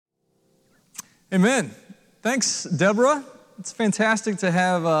Amen. Thanks, Deborah. It's fantastic to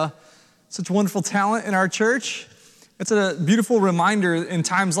have such wonderful talent in our church. It's a beautiful reminder in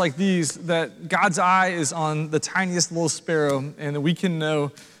times like these that God's eye is on the tiniest little sparrow, and that we can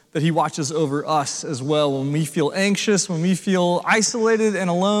know that He watches over us as well. When we feel anxious, when we feel isolated and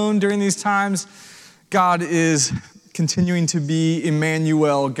alone during these times, God is continuing to be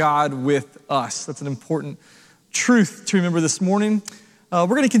Emmanuel, God with us. That's an important truth to remember this morning. We're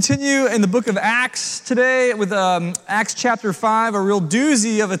going to continue in the book of Acts today with Acts chapter 5, a real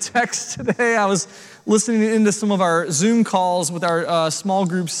doozy of a text today. I was listening into some of our Zoom calls with our small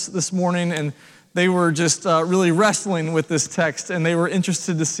groups this morning, and they were just really wrestling with this text, and they were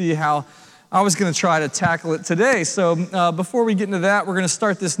interested to see how I was going to try to tackle it today. So before we get into that, we're going to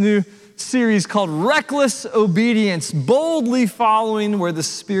start this new series called Reckless Obedience, boldly following where the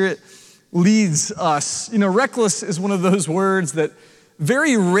Spirit leads us. You know, reckless is one of those words that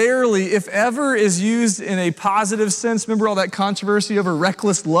very rarely, if ever, is used in a positive sense. Remember all that controversy over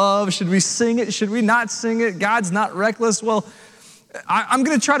reckless love? Should we sing it? Should we not sing it? God's not reckless. Well, I'm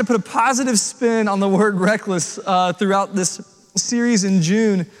going to try to put a positive spin on the word reckless throughout this series in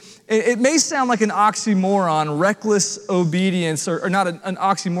June. It may sound like an oxymoron, reckless obedience, or not an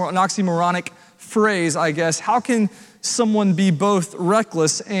oxymoron, an oxymoronic phrase, I guess. How can someone be both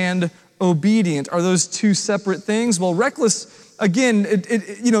reckless and obedient? Are those two separate things? Well, reckless, again,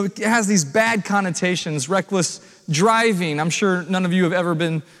 it has these bad connotations. Reckless driving. I'm sure none of you have ever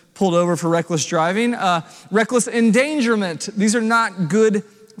been pulled over for reckless driving. Reckless endangerment. These are not good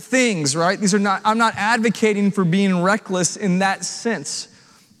things, right? I'm not advocating for being reckless in that sense.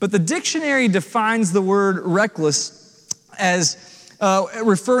 But the dictionary defines the word reckless as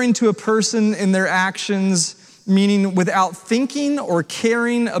referring to a person in their actions, meaning without thinking or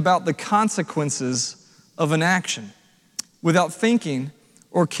caring about the consequences of an action. Without thinking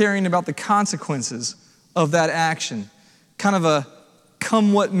or caring about the consequences of that action. Kind of a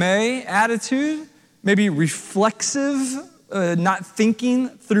come what may attitude, maybe reflexive, not thinking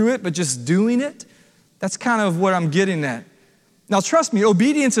through it, but just doing it. That's kind of what I'm getting at. Now, trust me,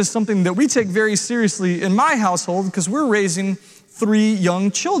 obedience is something that we take very seriously in my household because we're raising 3 young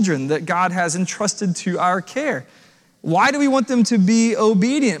children that God has entrusted to our care. Why do we want them to be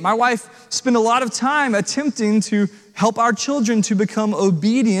obedient? My wife spent a lot of time attempting to help our children to become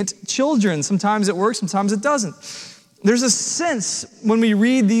obedient children. Sometimes it works, sometimes it doesn't. There's a sense when we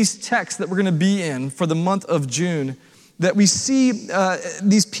read these texts that we're going to be in for the month of June that we see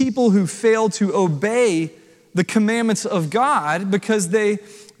these people who fail to obey the commandments of God because they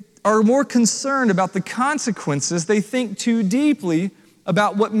are more concerned about the consequences. They think too deeply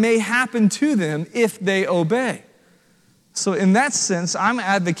about what may happen to them if they obey. So in that sense, I'm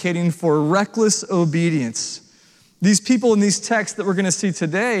advocating for reckless obedience. These people in these texts that we're going to see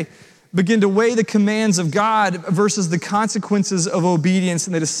today begin to weigh the commands of God versus the consequences of obedience,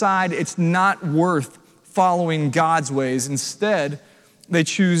 and they decide it's not worth following God's ways. Instead, they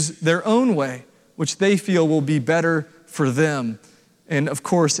choose their own way, which they feel will be better for them. And of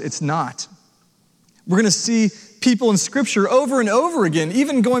course, it's not. We're going to see people in Scripture over and over again,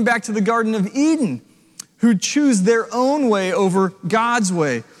 even going back to the Garden of Eden, who choose their own way over God's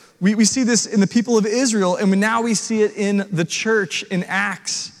way. We see this in the people of Israel, and now we see it in the church in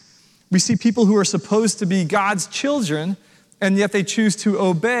Acts. We see people who are supposed to be God's children, and yet they choose to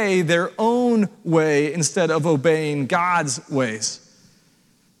obey their own way instead of obeying God's ways.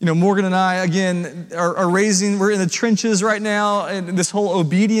 You know, Morgan and I, again, we're in the trenches right now, and this whole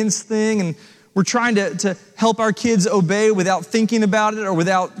obedience thing, and we're trying to help our kids obey without thinking about it or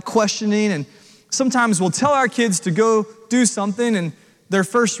without questioning. And sometimes we'll tell our kids to go do something, and their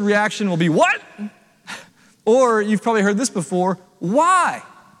first reaction will be, what? Or you've probably heard this before, why?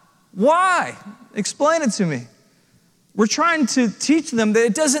 Why? Explain it to me. We're trying to teach them that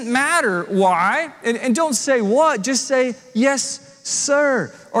it doesn't matter why, and don't say what, just say, yes,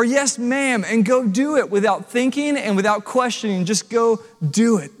 sir, or yes, ma'am, and go do it without thinking and without questioning. Just go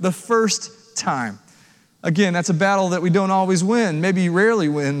do it the first time. Again, that's a battle that we don't always win, maybe rarely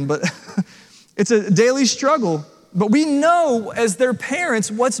win, but it's a daily struggle. But we know as their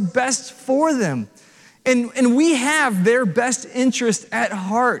parents what's best for them. And we have their best interest at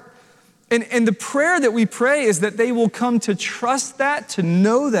heart. And the prayer that we pray is that they will come to trust that, to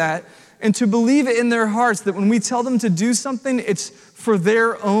know that, and to believe it in their hearts that when we tell them to do something, it's for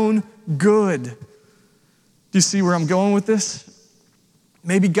their own good. Do you see where I'm going with this?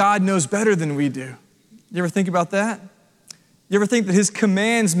 Maybe God knows better than we do. You ever think about that? You ever think that His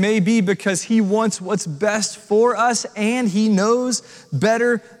commands may be because He wants what's best for us and He knows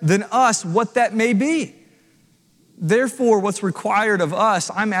better than us what that may be? Therefore, what's required of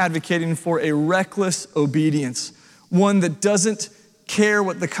us, I'm advocating for a reckless obedience, one that doesn't care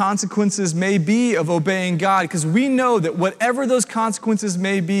what the consequences may be of obeying God, because we know that whatever those consequences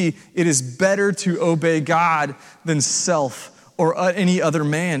may be, it is better to obey God than self or any other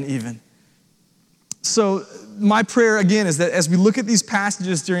man even. So my prayer, again, is that as we look at these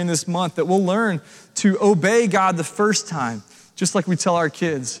passages during this month, that we'll learn to obey God the first time, just like we tell our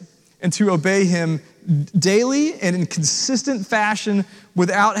kids, and to obey Him daily and in consistent fashion,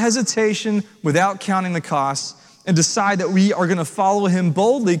 without hesitation, without counting the costs, and decide that we are going to follow Him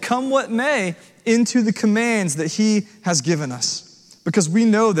boldly, come what may, into the commands that He has given us. Because we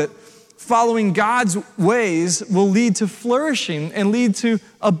know that following God's ways will lead to flourishing and lead to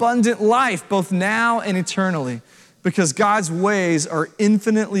abundant life, both now and eternally, because God's ways are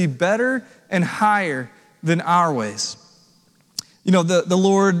infinitely better and higher than our ways. You know, the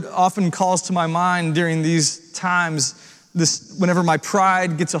Lord often calls to my mind during these times, whenever my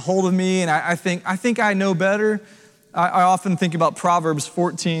pride gets a hold of me and I think I know better, I often think about Proverbs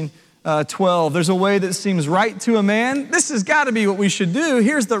 14:12. There's a way that seems right to a man. This has got to be what we should do.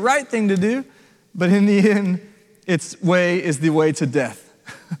 Here's the right thing to do. But in the end, its way is the way to death.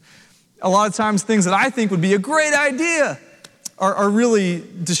 A lot of times things that I think would be a great idea are really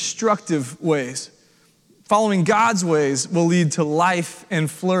destructive ways. Following God's ways will lead to life and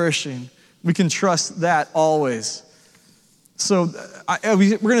flourishing. We can trust that always. So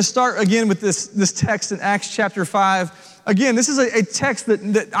we're going to start again with this text in Acts chapter 5. Again, this is a text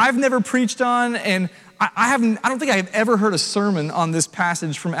that I've never preached on, and I don't think I've ever heard a sermon on this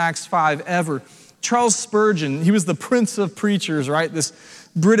passage from Acts 5 ever. Charles Spurgeon, he was the prince of preachers, right? This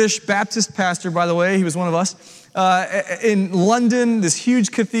British Baptist pastor, by the way, he was one of us. In London, this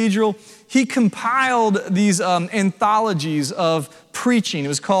huge cathedral, he compiled these anthologies of preaching. It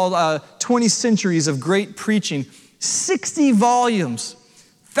was called 20 Centuries of Great Preaching. 60 volumes,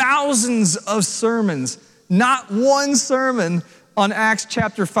 thousands of sermons, not one sermon on Acts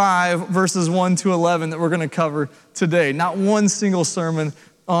chapter 5, verses 1 to 11 that we're going to cover today. Not one single sermon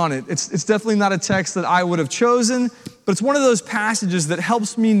on it. It's definitely not a text that I would have chosen, but it's one of those passages that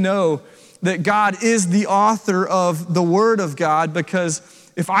helps me know that God is the author of the Word of God, because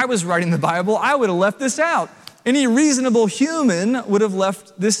if I was writing the Bible, I would have left this out. Any reasonable human would have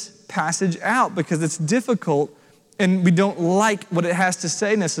left this passage out because it's difficult and we don't like what it has to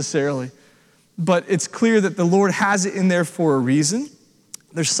say necessarily. But it's clear that the Lord has it in there for a reason.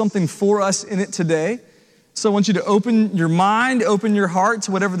 There's something for us in it today. So I want you to open your mind, open your heart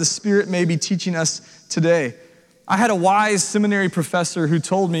to whatever the Spirit may be teaching us today. I had a wise seminary professor who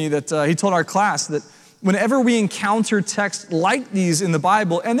told me that, he told our class that whenever we encounter texts like these in the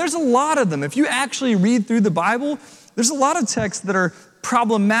Bible, and there's a lot of them, if you actually read through the Bible, there's a lot of texts that are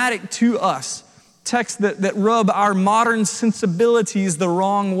problematic to us, texts that rub our modern sensibilities the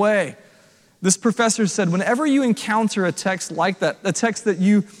wrong way. This professor said, whenever you encounter a text like that, a text that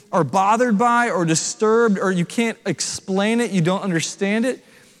you are bothered by or disturbed or you can't explain it, you don't understand it,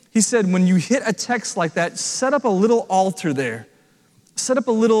 he said, when you hit a text like that, set up a little altar there. Set up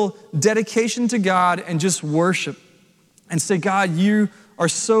a little dedication to God and just worship. And say, God, you are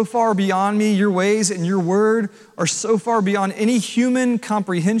so far beyond me. Your ways and your word are so far beyond any human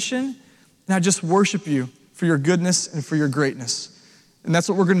comprehension. And I just worship you for your goodness and for your greatness. And that's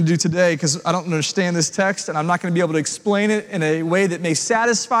what we're going to do today, because I don't understand this text and I'm not going to be able to explain it in a way that may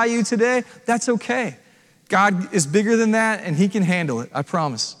satisfy you today. That's okay. God is bigger than that and He can handle it, I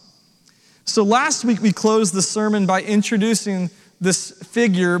promise. So last week we closed the sermon by introducing this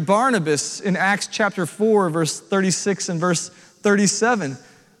figure, Barnabas, in Acts chapter 4, verse 36 and verse 37.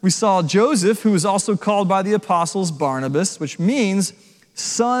 We saw Joseph, who was also called by the apostles Barnabas, which means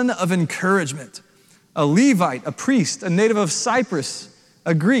son of encouragement, a Levite, a priest, a native of Cyprus,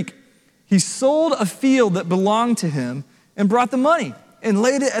 a Greek. He sold a field that belonged to him and brought the money and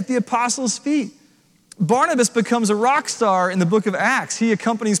laid it at the apostles' feet. Barnabas becomes a rock star in the book of Acts. He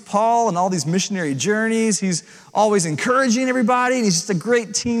accompanies Paul on all these missionary journeys. He's always encouraging everybody, and he's just a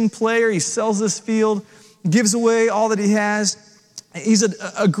great team player. He sells this field, gives away all that he has. He's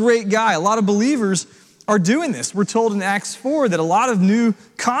a great guy. A lot of believers are doing this. We're told in Acts 4 that a lot of new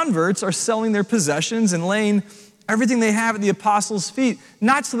converts are selling their possessions and laying everything they have at the apostles' feet,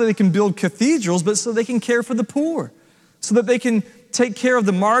 not so that they can build cathedrals, but so they can care for the poor, so that they can take care of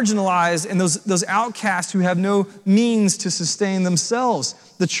the marginalized and those outcasts who have no means to sustain themselves.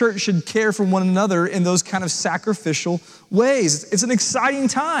 The church should care for one another in those kind of sacrificial ways. It's an exciting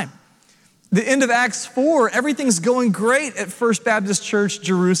time. The end of Acts 4, everything's going great at First Baptist Church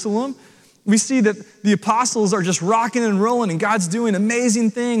Jerusalem. We see that the apostles are just rocking and rolling, and God's doing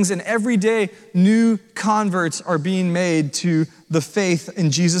amazing things, and every day new converts are being made to the faith in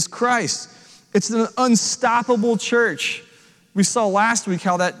Jesus Christ. It's an unstoppable church. We saw last week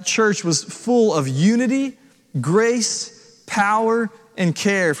how that church was full of unity, grace, power, and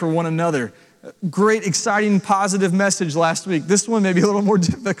care for one another. Great, exciting, positive message last week. This one may be a little more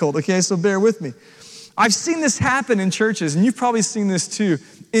difficult, okay? So bear with me. I've seen this happen in churches, and you've probably seen this too.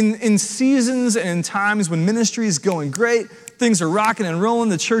 In seasons and in times when ministry is going great, things are rocking and rolling,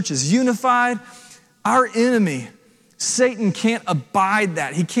 the church is unified. Our enemy, Satan, can't abide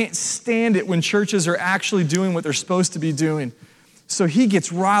that. He can't stand it when churches are actually doing what they're supposed to be doing. So he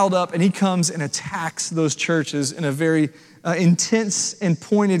gets riled up and he comes and attacks those churches in a very intense and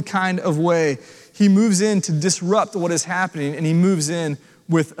pointed kind of way. He moves in to disrupt what is happening, and he moves in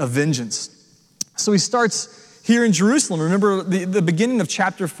with a vengeance. So he starts here in Jerusalem. Remember the beginning of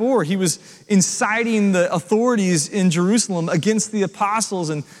chapter 4, he was inciting the authorities in Jerusalem against the apostles,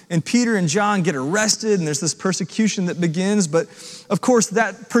 and Peter and John get arrested, and there's this persecution that begins. But of course,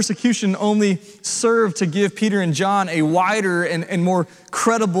 that persecution only served to give Peter and John a wider and more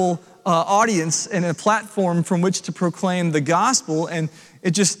credible audience and a platform from which to proclaim the gospel. And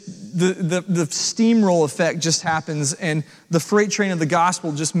it just, the steamroll effect just happens, and the freight train of the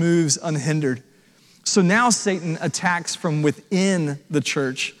gospel just moves unhindered. So now Satan attacks from within the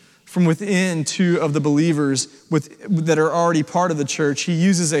church, from within two of the believers that are already part of the church. He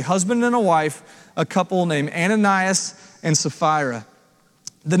uses a husband and a wife, a couple named Ananias and Sapphira.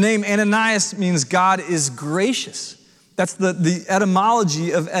 The name Ananias means God is gracious. That's the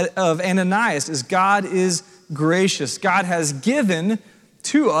etymology of Ananias, is God is gracious. God has given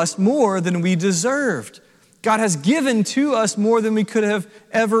to us more than we deserved. God has given to us more than we could have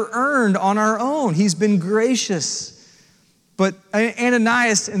ever earned on our own. He's been gracious. But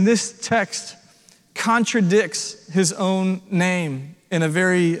Ananias in this text contradicts his own name in a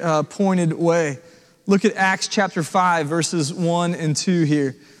very pointed way. Look at Acts chapter 5, verses 1 and 2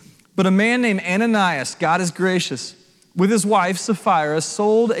 here. But a man named Ananias, God is gracious, with his wife Sapphira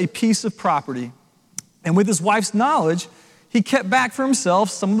sold a piece of property. And with his wife's knowledge, he kept back for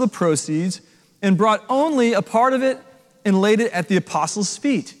himself some of the proceeds and brought only a part of it and laid it at the apostles'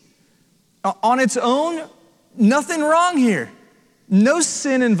 feet. On its own, nothing wrong here. No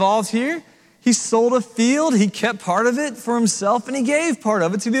sin involved here. He sold a field, he kept part of it for himself, and he gave part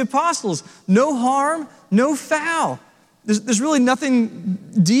of it to the apostles. No harm, no foul. There's really nothing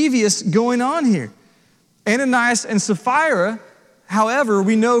devious going on here. Ananias and Sapphira, however,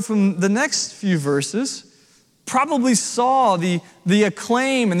 we know from the next few verses, probably saw the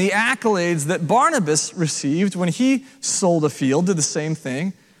acclaim and the accolades that Barnabas received when he sold a field, did the same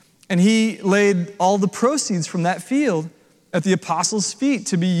thing, and he laid all the proceeds from that field at the apostles' feet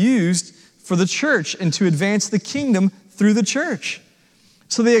to be used for the church and to advance the kingdom through the church.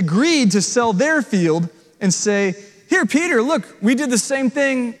 So they agreed to sell their field and say, here, Peter, look, we did the same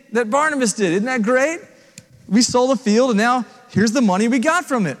thing that Barnabas did. Isn't that great? We sold a field, and now here's the money we got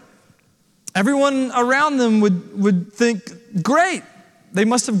from it. Everyone around them would think, great, they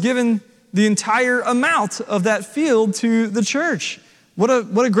must have given the entire amount of that field to the church. What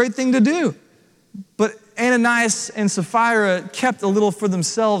a great thing to do. But Ananias and Sapphira kept a little for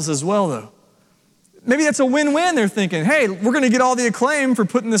themselves as well, though. Maybe that's a win-win. They're thinking, hey, we're going to get all the acclaim for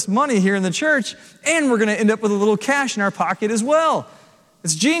putting this money here in the church, and we're going to end up with a little cash in our pocket as well.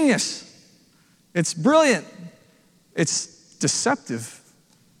 It's genius. It's brilliant. It's deceptive.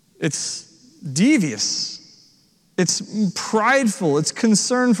 It's devious. It's prideful. It's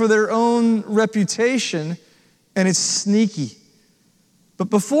concerned for their own reputation, and it's sneaky. But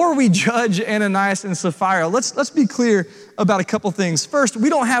before we judge Ananias and Sapphira, let's be clear about a couple things. First, we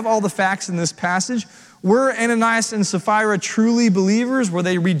don't have all the facts in this passage. Were Ananias and Sapphira truly believers? Were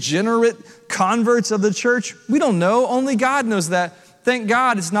they regenerate converts of the church? We don't know. Only God knows that. Thank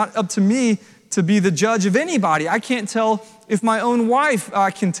God it's not up to me to be the judge of anybody. I can't tell if my own wife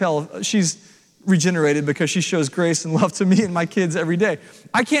can tell she's regenerated because she shows grace and love to me and my kids every day.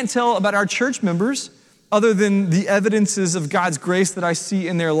 I can't tell about our church members other than the evidences of God's grace that I see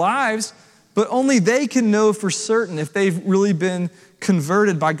in their lives, but only they can know for certain if they've really been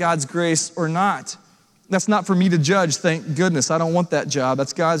converted by God's grace or not. That's not for me to judge, thank goodness. I don't want that job.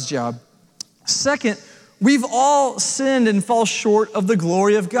 That's God's job. Second, we've all sinned and fall short of the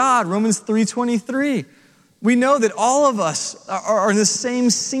glory of God. Romans 3:23. We know that all of us are in the same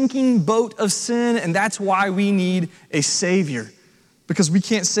sinking boat of sin, and that's why we need a Savior, because we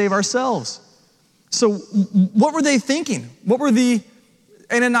can't save ourselves. So what were they thinking? What were the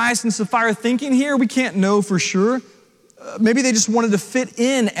Ananias and Sapphira thinking here? We can't know for sure. Maybe they just wanted to fit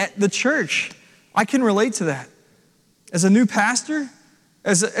in at the church. I can relate to that. As a new pastor,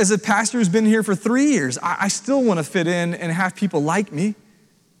 as a pastor who's been here for 3 years, I still want to fit in and have people like me.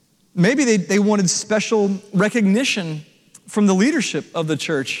 Maybe they wanted special recognition from the leadership of the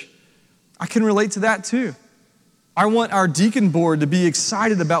church. I can relate to that too. I want our deacon board to be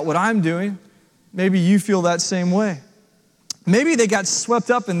excited about what I'm doing. Maybe you feel that same way. Maybe they got swept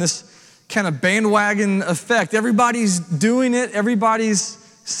up in this kind of bandwagon effect. Everybody's doing it. Everybody's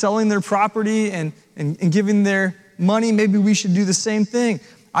selling their property and giving their money. Maybe we should do the same thing.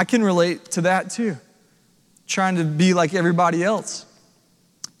 I can relate to that too. Trying to be like everybody else.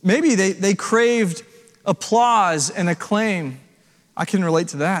 Maybe they craved applause and acclaim. I can relate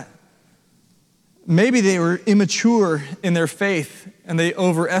to that. Maybe they were immature in their faith and they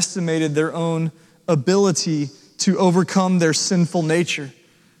overestimated their own ability to overcome their sinful nature.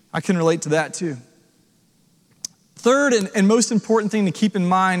 I can relate to that too. Third and most important thing to keep in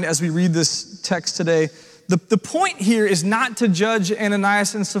mind as we read this text today, the point here is not to judge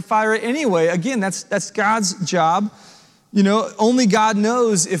Ananias and Sapphira anyway. Again, that's God's job. You know, only God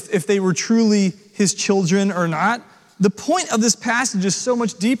knows if they were truly his children or not. The point of this passage is so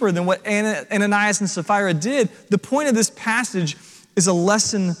much deeper than what Ananias and Sapphira did. The point of this passage is a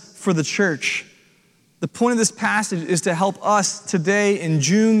lesson for the church. The point of this passage is to help us today in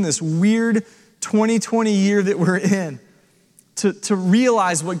June, this weird 2020 year that we're in, to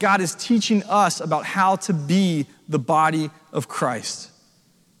realize what God is teaching us about how to be the body of Christ.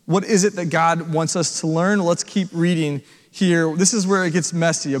 What is it that God wants us to learn? Let's keep reading here. This is where it gets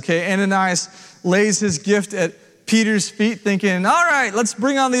messy, okay? Ananias lays his gift at Peter's feet thinking, all right, let's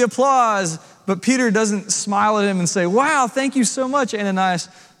bring on the applause. But Peter doesn't smile at him and say, wow, thank you so much, Ananias.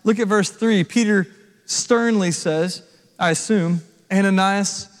 Look at verse 3. Peter sternly says, I assume,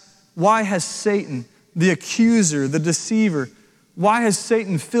 Ananias, why has Satan, the accuser, the deceiver, why has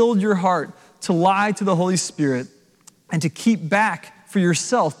Satan filled your heart to lie to the Holy Spirit and to keep back for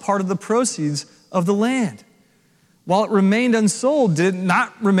yourself part of the proceeds of the land? While it remained unsold, did it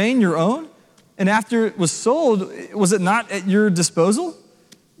not remain your own? And after it was sold, was it not at your disposal?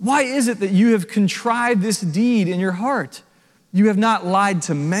 Why is it that you have contrived this deed in your heart? You have not lied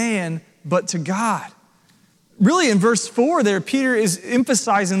to man, but to God. Really, in verse 4 there, Peter is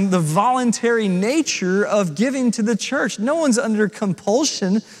emphasizing the voluntary nature of giving to the church. No one's under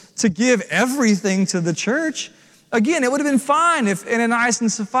compulsion to give everything to the church. Again, it would have been fine if Ananias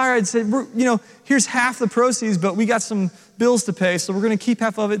and Sapphira had said, here's half the proceeds, but we got some bills to pay, so we're going to keep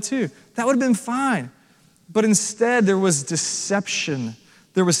half of it too. That would have been fine. But instead, there was deception.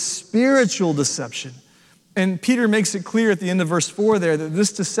 There was spiritual deception. And Peter makes it clear at the end of verse 4 there that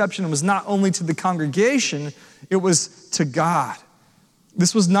this deception was not only to the congregation, it was to God.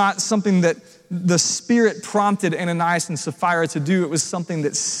 This was not something that the Spirit prompted Ananias and Sapphira to do. It was something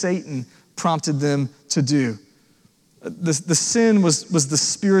that Satan prompted them to do. The sin was the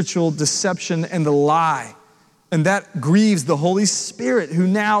spiritual deception and the lie. And that grieves the Holy Spirit who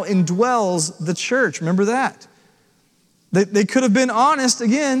now indwells the church. Remember that. They could have been honest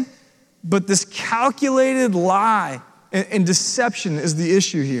again, but this calculated lie and deception is the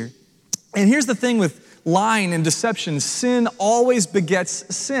issue here. And here's the thing with lying and deception. Sin always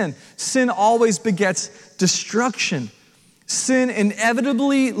begets sin. Sin always begets destruction. Sin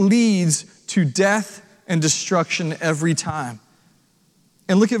inevitably leads to death and destruction every time.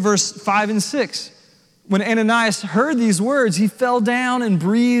 And look at verse 5 and 6. When Ananias heard these words, he fell down and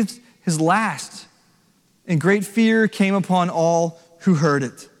breathed his last. And great fear came upon all who heard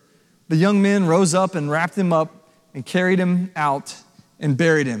it. The young men rose up and wrapped him up and carried him out and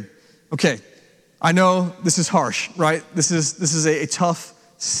buried him. Okay, I know this is harsh, right? This is a tough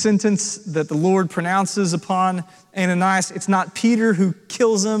sentence that the Lord pronounces upon Ananias. It's not Peter who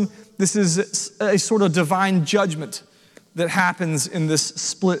kills him. This is a sort of divine judgment that happens in this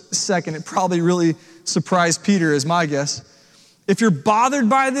split second. It probably really surprised Peter, is my guess. If you're bothered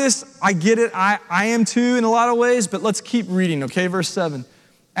by this, I get it. I am too in a lot of ways, but let's keep reading, okay? Verse 7.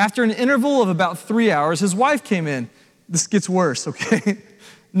 After an interval of about 3 hours, his wife came in. This gets worse, okay?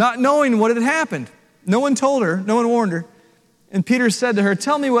 Not knowing what had happened. No one told her, no one warned her. And Peter said to her,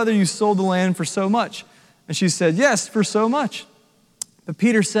 tell me whether you sold the land for so much. And she said, yes, for so much. But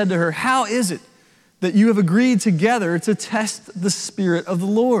Peter said to her, how is it that you have agreed together to test the Spirit of the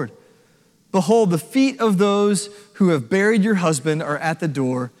Lord? Behold, the feet of those who have buried your husband are at the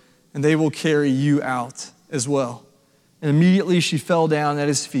door, and they will carry you out as well. And immediately she fell down at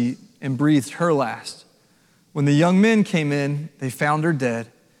his feet and breathed her last. When the young men came in, they found her dead,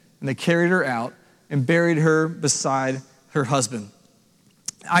 and they carried her out and buried her beside her husband.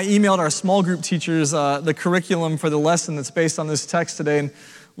 I emailed our small group teachers the curriculum for the lesson that's based on this text today, and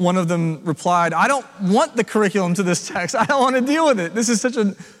one of them replied, "I don't want the curriculum to this text. I don't want to deal with it. This is such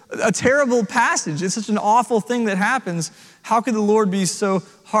a terrible passage. It's such an awful thing that happens. How could the Lord be so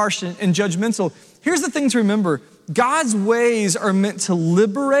harsh and judgmental?" Here's the thing to remember. God's ways are meant to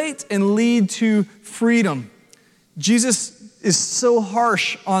liberate and lead to freedom. Jesus is so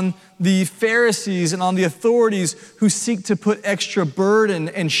harsh on the Pharisees and on the authorities who seek to put extra burden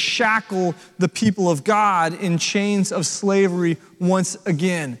and shackle the people of God in chains of slavery once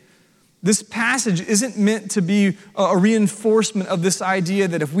again. This passage isn't meant to be a reinforcement of this idea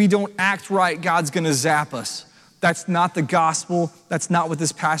that if we don't act right, God's going to zap us. That's not the gospel. That's not what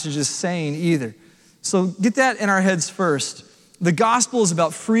this passage is saying either. So get that in our heads first. The gospel is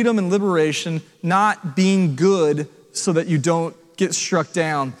about freedom and liberation, not being good so that you don't get struck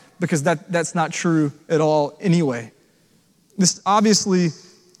down, because that's not true at all anyway. This obviously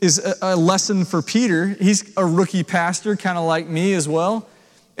is a lesson for Peter. He's a rookie pastor, kind of like me as well.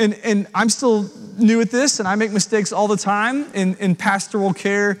 And I'm still new at this, and I make mistakes all the time in pastoral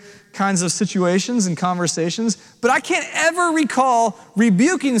care kinds of situations and conversations, but I can't ever recall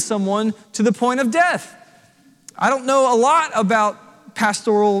rebuking someone to the point of death. I don't know a lot about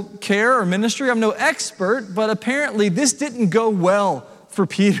pastoral care or ministry. I'm no expert, but apparently this didn't go well for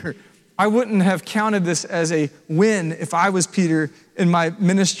Peter. I wouldn't have counted this as a win if I was Peter in my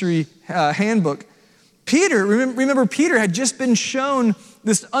ministry handbook. Peter, remember Peter had just been shown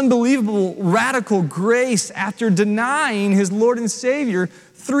this unbelievable radical grace after denying his Lord and Savior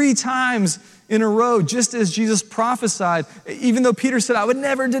 3 times in a row, just as Jesus prophesied. Even though Peter said, "I would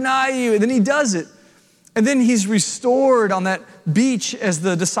never deny you," and then he does it. And then he's restored on that beach as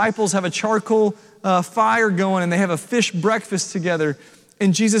the disciples have a charcoal fire going and they have a fish breakfast together.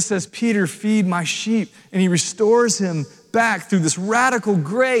 And Jesus says, "Peter, feed my sheep." And he restores him back through this radical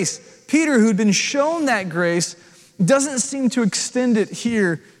grace. Peter, who'd been shown that grace, doesn't seem to extend it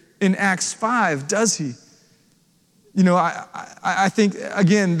here in Acts 5, does he? You know, I think,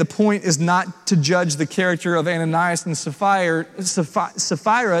 again, the point is not to judge the character of Ananias and Sapphira,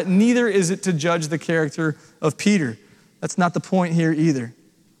 neither is it to judge the character of Peter. That's not the point here either.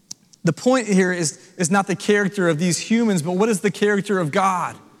 The point here is not the character of these humans, but what is the character of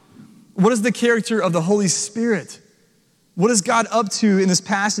God? What is the character of the Holy Spirit? What is God up to in this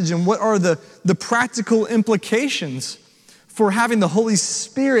passage, and what are the practical implications for having the Holy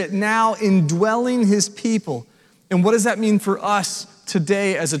Spirit now indwelling his people? And what does that mean for us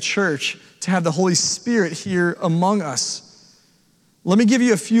today as a church to have the Holy Spirit here among us? Let me give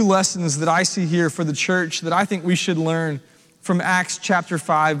you a few lessons that I see here for the church that I think we should learn from Acts chapter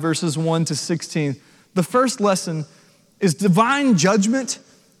 5, verses 1 to 16. The first lesson is divine judgment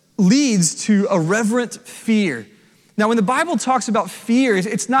leads to a reverent fear. Now, when the Bible talks about fear,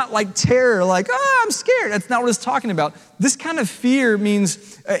 it's not like terror, like, "Oh, I'm scared." That's not what it's talking about. This kind of fear means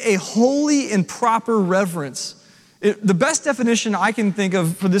a holy and proper reverence. The best definition I can think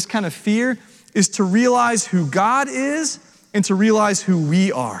of for this kind of fear is to realize who God is and to realize who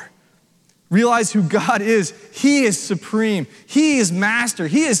we are. Realize who God is. He is supreme. He is master.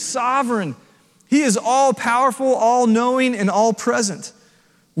 He is sovereign. He is all-powerful, all-knowing, and all-present.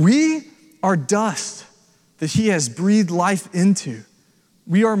 We are dust that he has breathed life into.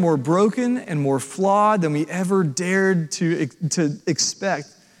 We are more broken and more flawed than we ever dared to expect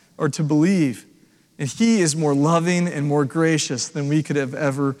or to believe. And he is more loving and more gracious than we could have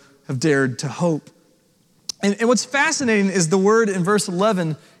ever have dared to hope. And what's fascinating is the word in verse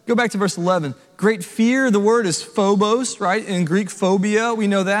 11. Go back to verse 11. Great fear, the word is phobos, right? In Greek, phobia, we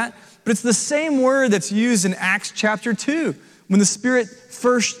know that. But it's the same word that's used in Acts chapter 2 when the Spirit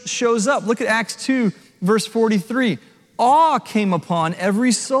first shows up. Look at Acts 2, verse 43. Awe came upon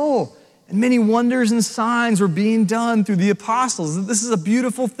every soul, and many wonders and signs were being done through the apostles. This is a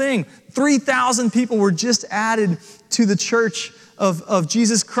beautiful thing. 3,000 people were just added to the church of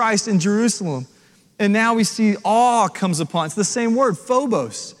Jesus Christ in Jerusalem. And now we see awe comes upon. It's the same word,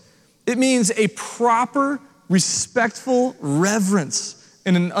 phobos. It means a proper, respectful reverence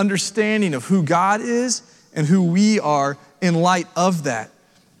and an understanding of who God is and who we are in light of that.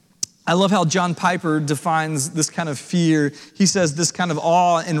 I love how John Piper defines this kind of fear. He says this kind of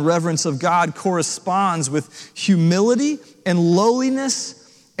awe and reverence of God corresponds with humility and lowliness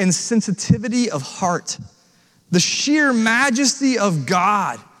and sensitivity of heart. The sheer majesty of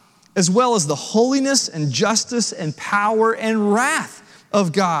God, as well as the holiness and justice and power and wrath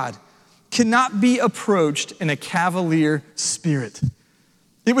of God, cannot be approached in a cavalier spirit.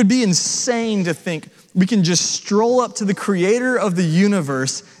 It would be insane to think we can just stroll up to the creator of the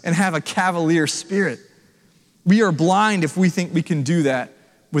universe and have a cavalier spirit. We are blind if we think we can do that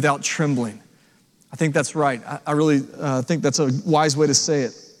without trembling. I think that's right. I really think that's a wise way to say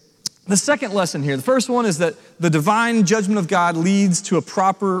it. The second lesson here, the first one is that the divine judgment of God leads to a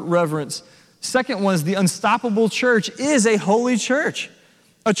proper reverence. Second one is the unstoppable church is a holy church.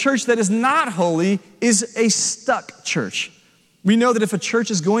 A church that is not holy is a stuck church. We know that if a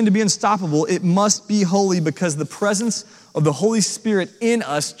church is going to be unstoppable, it must be holy because the presence of the Holy Spirit in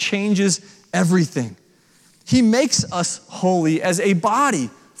us changes everything. He makes us holy as a body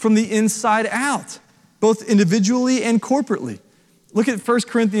from the inside out, both individually and corporately. Look at 1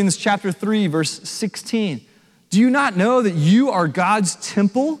 Corinthians chapter 3, verse 16. Do you not know that you are God's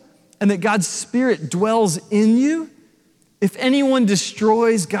temple and that God's Spirit dwells in you? If anyone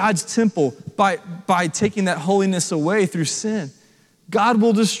destroys God's temple by taking that holiness away through sin, God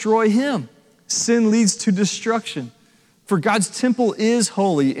will destroy him. Sin leads to destruction. For God's temple is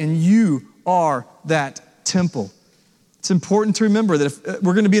holy and you are that temple. It's important to remember that if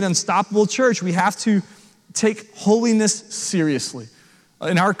we're going to be an unstoppable church, we have to take holiness seriously.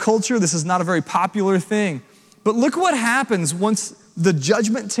 In our culture, this is not a very popular thing. But look what happens once the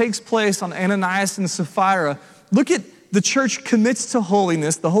judgment takes place on Ananias and Sapphira. Look at the church commits to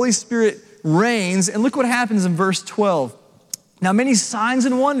holiness. The Holy Spirit reigns. And look what happens in verse 12. Now, many signs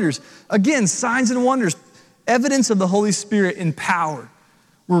and wonders, again, signs and wonders, evidence of the Holy Spirit in power,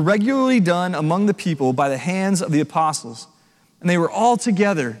 were regularly done among the people by the hands of the apostles. And they were all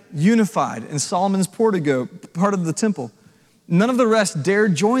together, unified in Solomon's portico, part of the temple. None of the rest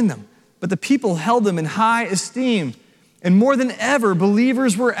dared join them, but the people held them in high esteem. And more than ever,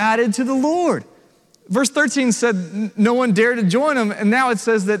 believers were added to the Lord. Verse 13 said no one dared to join them, and now it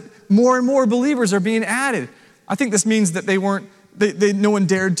says that more and more believers are being added. I think this means that no one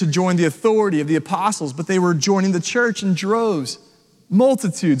dared to join the authority of the apostles, but they were joining the church in droves,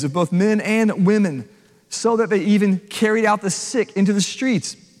 multitudes of both men and women, so that they even carried out the sick into the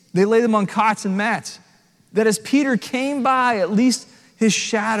streets. They laid them on cots and mats, that as Peter came by, at least his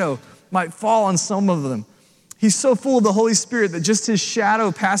shadow might fall on some of them. He's so full of the Holy Spirit that just his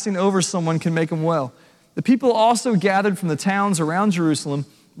shadow passing over someone can make him well. The people also gathered from the towns around Jerusalem,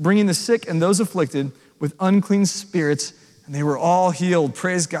 bringing the sick and those afflicted with unclean spirits, and they were all healed.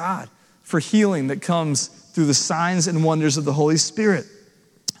 Praise God for healing that comes through the signs and wonders of the Holy Spirit.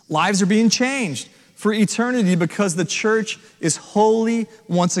 Lives are being changed for eternity because the church is holy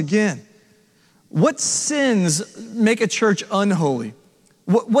once again. What sins make a church unholy?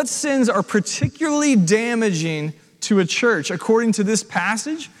 What sins are particularly damaging to a church? According to this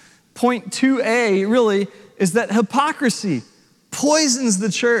passage, point 2a really is that hypocrisy poisons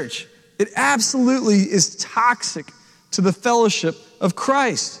the church. It absolutely is toxic to the fellowship of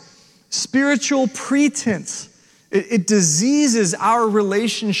Christ. Spiritual pretense. It diseases our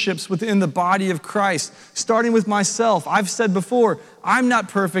relationships within the body of Christ, starting with myself. I've said before, I'm not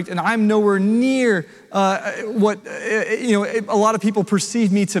perfect and I'm nowhere near what a lot of people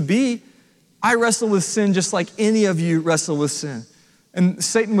perceive me to be. I wrestle with sin just like any of you wrestle with sin. And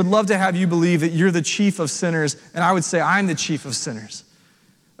Satan would love to have you believe that you're the chief of sinners, and I would say I'm the chief of sinners.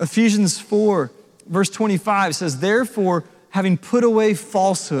 Ephesians 4, verse 25 says, therefore, having put away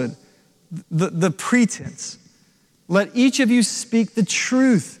falsehood, the pretense, let each of you speak the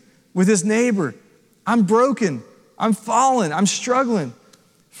truth with his neighbor. I'm broken, I'm fallen, I'm struggling,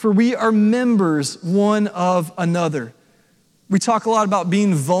 for we are members one of another. We talk a lot about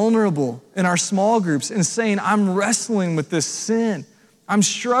being vulnerable in our small groups and saying, I'm wrestling with this sin. I'm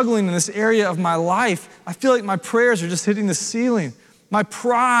struggling in this area of my life. I feel like my prayers are just hitting the ceiling. My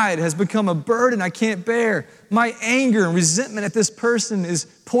pride has become a burden I can't bear. My anger and resentment at this person is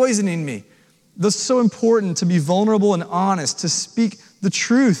poisoning me. It's so important to be vulnerable and honest, to speak the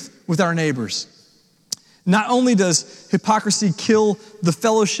truth with our neighbors. Not only does hypocrisy kill the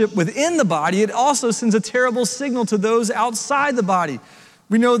fellowship within the body, it also sends a terrible signal to those outside the body.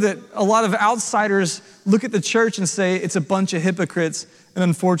 We know that a lot of outsiders look at the church and say it's a bunch of hypocrites, and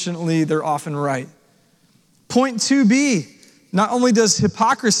unfortunately, they're often right. Point 2b, not only does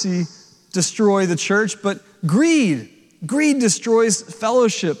hypocrisy destroy the church, but greed destroys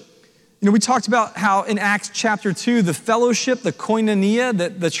fellowship. We talked about how in Acts chapter 2, the fellowship, the koinonia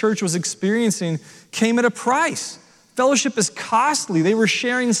that the church was experiencing came at a price. Fellowship is costly. They were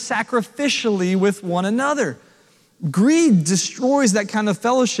sharing sacrificially with one another. Greed destroys that kind of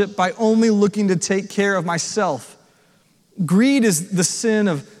fellowship by only looking to take care of myself. Greed is the sin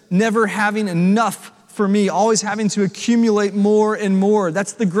of never having enough for me, always having to accumulate more and more.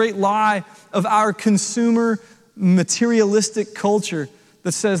 That's the great lie of our consumer materialistic culture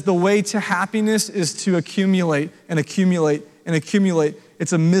that says the way to happiness is to accumulate and accumulate and accumulate.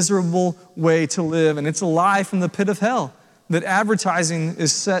 It's a miserable way to live, and it's a lie from the pit of hell. that advertising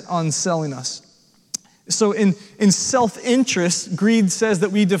is set on selling us. So in self-interest, greed says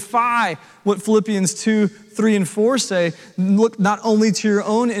that we defy what Philippians 2, 3, and 4 say. Look not only to your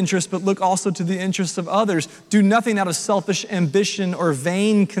own interest, but look also to the interests of others. Do nothing out of selfish ambition or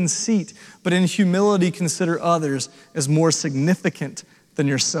vain conceit, but in humility consider others as more significant than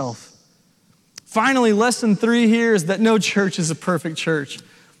yourself. Finally, lesson 3 here is that no church is a perfect church.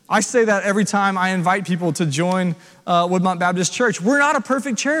 I say that every time I invite people to join Woodmont Baptist Church. We're not a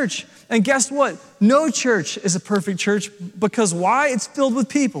perfect church. And guess what? No church is a perfect church because why? It's filled with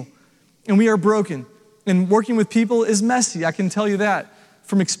people. And we are broken. And working with people is messy. I can tell you that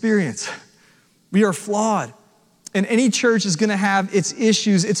from experience. We are flawed. And any church is going to have its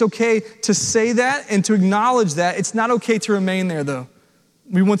issues. It's okay to say that and to acknowledge that. It's not okay to remain there, though.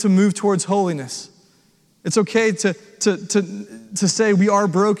 We want to move towards holiness. It's okay to say we are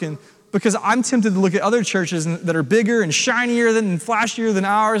broken, because I'm tempted to look at other churches that are bigger and shinier and flashier than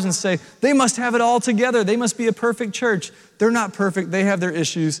ours and say, they must have it all together. They must be a perfect church. They're not perfect. They have their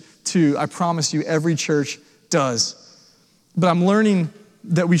issues too. I promise you, every church does. But I'm learning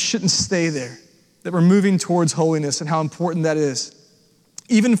that we shouldn't stay there, that we're moving towards holiness and how important that is.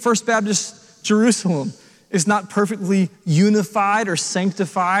 Even First Baptist Jerusalem is not perfectly unified or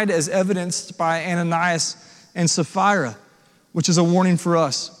sanctified as evidenced by Ananias and Sapphira, which is a warning for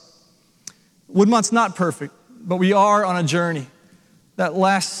us. Woodmont's not perfect, but we are on a journey. That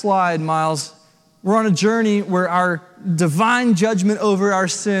last slide, Miles, we're on a journey where our divine judgment over our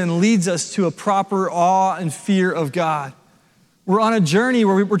sin leads us to a proper awe and fear of God. We're on a journey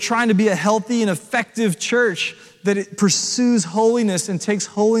where we're trying to be a healthy and effective church that it pursues holiness and takes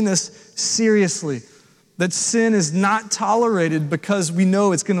holiness seriously. That sin is not tolerated because we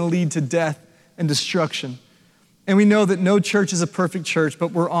know it's going to lead to death and destruction. And we know that no church is a perfect church,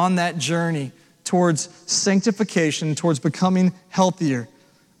 but we're on that journey towards sanctification, towards becoming healthier.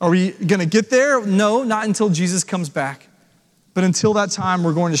 Are we going to get there? No, not until Jesus comes back. But until that time,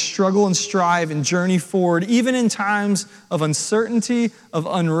 we're going to struggle and strive and journey forward, even in times of uncertainty, of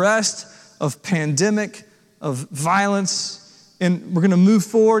unrest, of pandemic, of violence. And we're going to move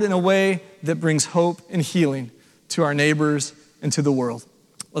forward in a way that brings hope and healing to our neighbors and to the world.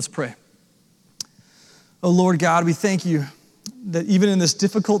 Let's pray. Oh Lord God, we thank you that even in this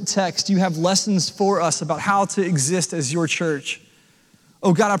difficult text, you have lessons for us about how to exist as your church.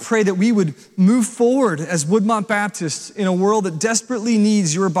 Oh God, I pray that we would move forward as Woodmont Baptists in a world that desperately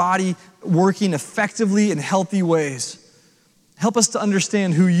needs your body working effectively in healthy ways. Help us to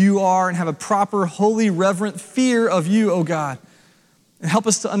understand who you are and have a proper, holy, reverent fear of you, oh God. And help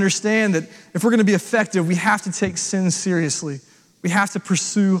us to understand that if we're going to be effective, we have to take sin seriously. We have to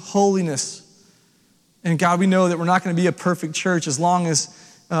pursue holiness. And God, we know that we're not going to be a perfect church as long as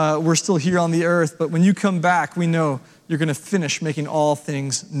we're still here on the earth. But when you come back, we know you're going to finish making all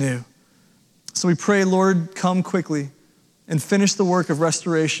things new. So we pray, Lord, come quickly and finish the work of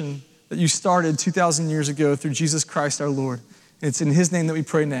restoration that you started 2,000 years ago through Jesus Christ our Lord. And it's in his name that we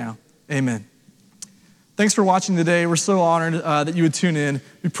pray now. Amen. Thanks for watching today. We're so honored that you would tune in.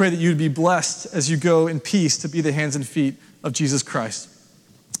 We pray that you would be blessed as you go in peace to be the hands and feet of Jesus Christ.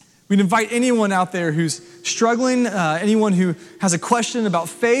 We'd invite anyone out there who's struggling, anyone who has a question about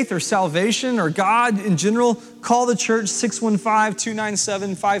faith or salvation or God in general, call the church,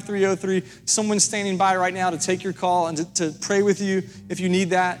 615-297-5303. Someone's standing by right now to take your call and to pray with you if you need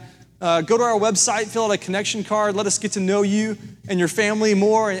that. Go to our website, fill out a connection card. Let us get to know you and your family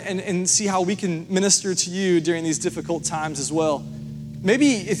more and see how we can minister to you during these difficult times as well.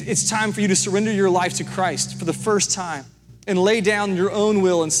 Maybe it's time for you to surrender your life to Christ for the first time and lay down your own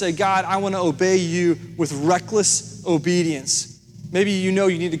will and say, God, I want to obey you with reckless obedience. Maybe you know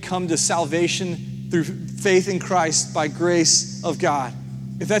you need to come to salvation through faith in Christ by grace of God.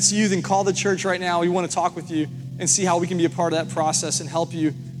 If that's you, then call the church right now. We want to talk with you and see how we can be a part of that process and help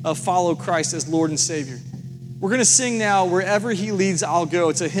you follow Christ as Lord and Savior. We're going to sing now, Wherever He Leads, I'll Go.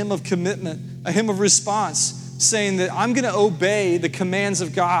 It's a hymn of commitment, a hymn of response, saying that I'm going to obey the commands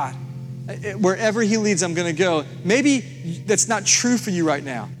of God. Wherever He leads, I'm going to go. Maybe that's not true for you right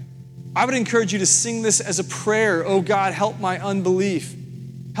now. I would encourage you to sing this as a prayer. Oh God, help my unbelief.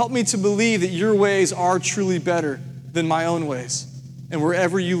 Help me to believe that your ways are truly better than my own ways. And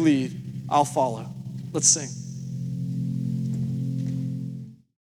wherever you lead, I'll follow. Let's sing.